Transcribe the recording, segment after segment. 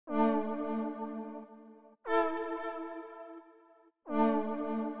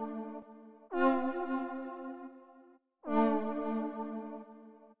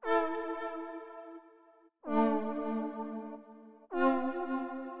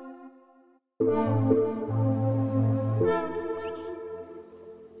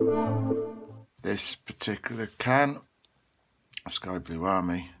This particular can, Sky Blue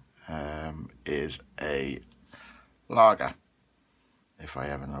Army, is a lager, if I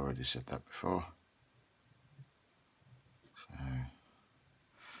haven't already said that before. So,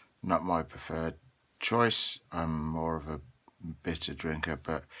 not my preferred choice. I'm more of a bitter drinker,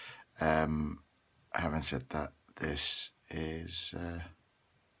 but having said that, this is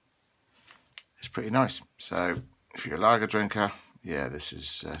it's pretty nice. So if you're a lager drinker, yeah, this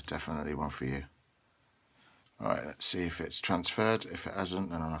is definitely one for you. Alright, let's see if it's transferred. If it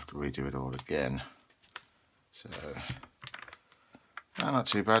hasn't, then I'll have to redo it all again. So, not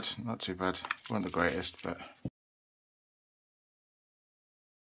too bad, not too bad. Wasn't the greatest, but...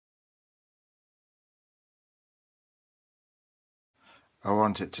 I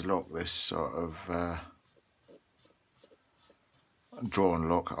want it to look this sort of drawn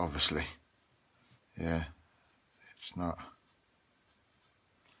look, obviously. Yeah, it's not...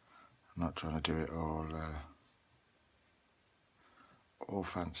 I'm not trying to do it all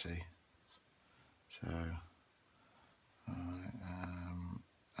fancy. So,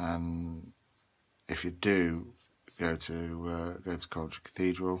 and if you do go to Coventry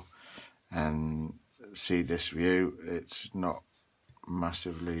Cathedral and see this view, it's not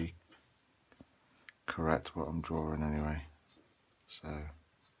massively correct what I'm drawing anyway. So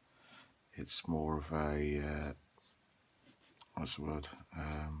it's more of a what's the word?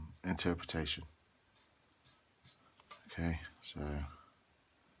 Interpretation. Okay, so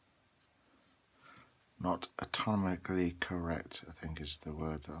not atomically correct, I think is the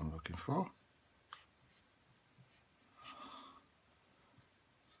word that I'm looking for.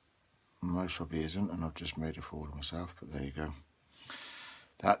 Most probably isn't, and I've just made a fool of myself, but there you go.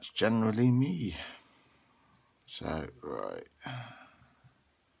 That's generally me. So, right.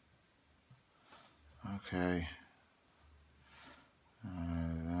 Okay.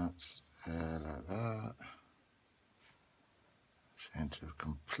 That's like that. Seem to have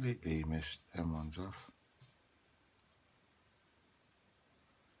completely missed them ones off.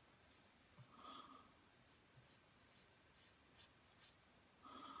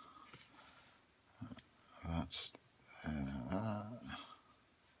 That's that.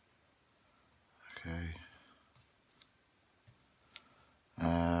 Okay.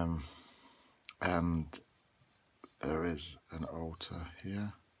 And there is an altar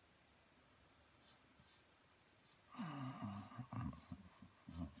here.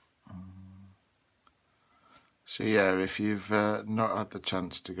 So yeah, if you've not had the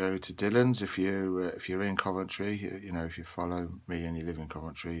chance to go to Dillons, if you're in Coventry, you know, if you follow me and you live in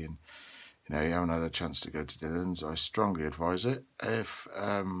Coventry, and you know you haven't had a chance to go to Dillons, I strongly advise it. If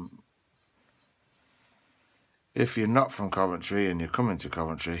you're not from Coventry and you're coming to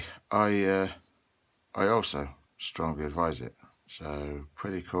Coventry, I also strongly advise it. So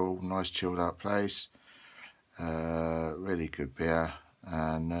pretty cool, nice chilled out place, really good beer,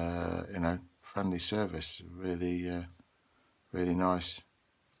 and you know, friendly service, really really nice.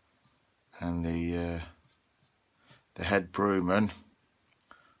 And the head brewman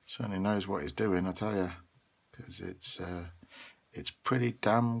certainly knows what he's doing, I tell you, because it's pretty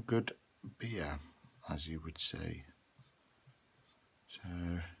damn good beer, as you would say. So,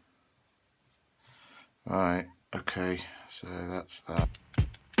 right, okay, so that's that.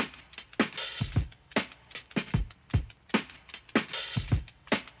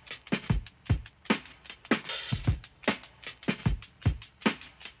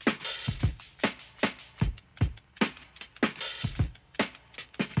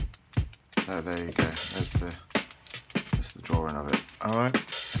 So there you go, there's the drawing of it. Alright,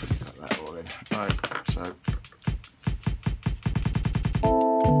 put that all in. Right, so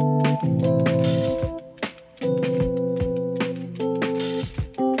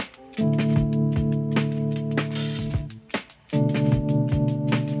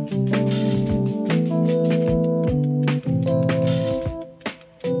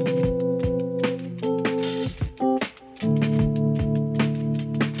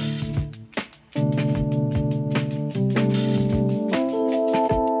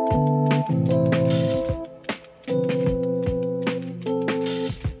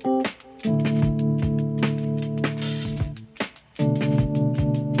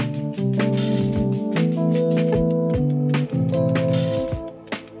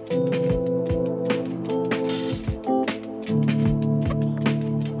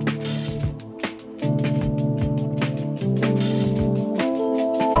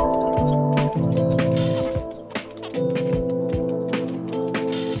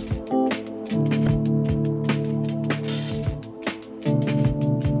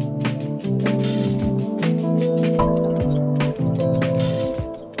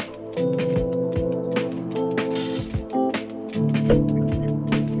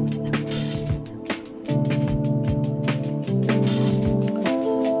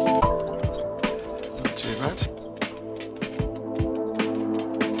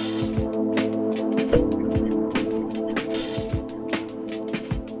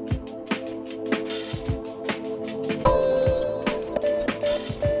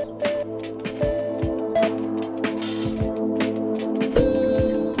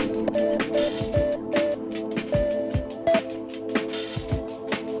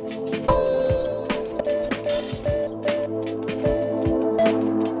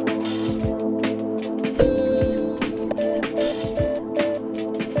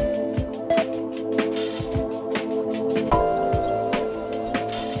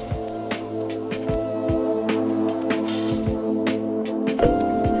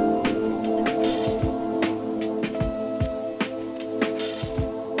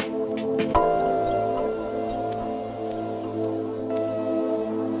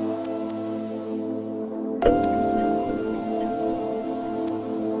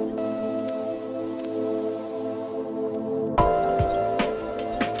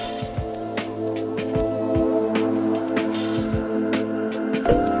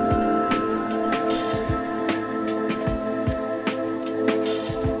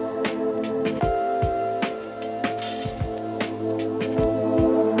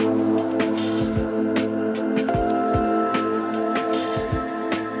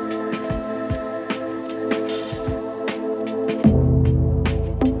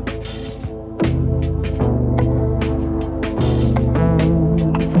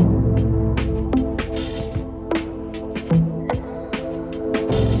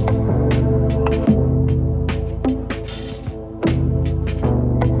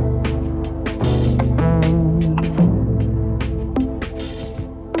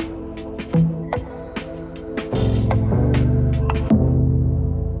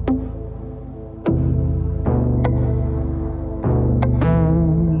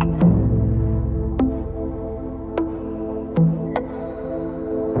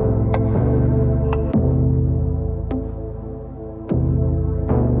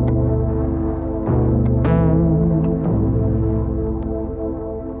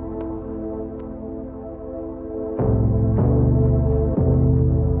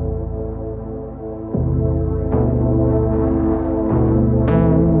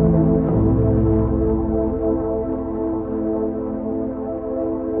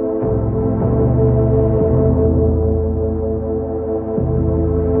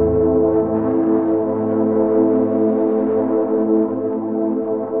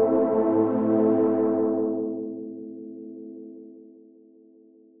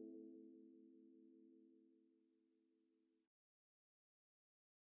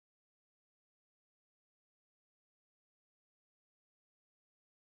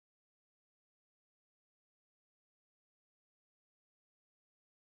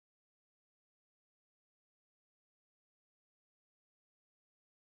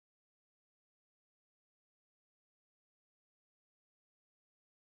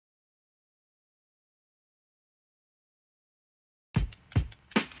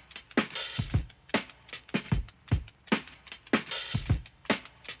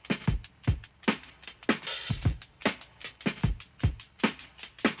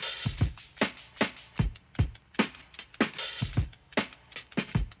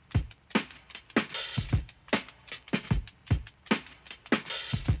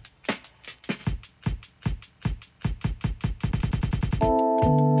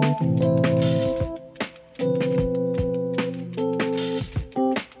bye.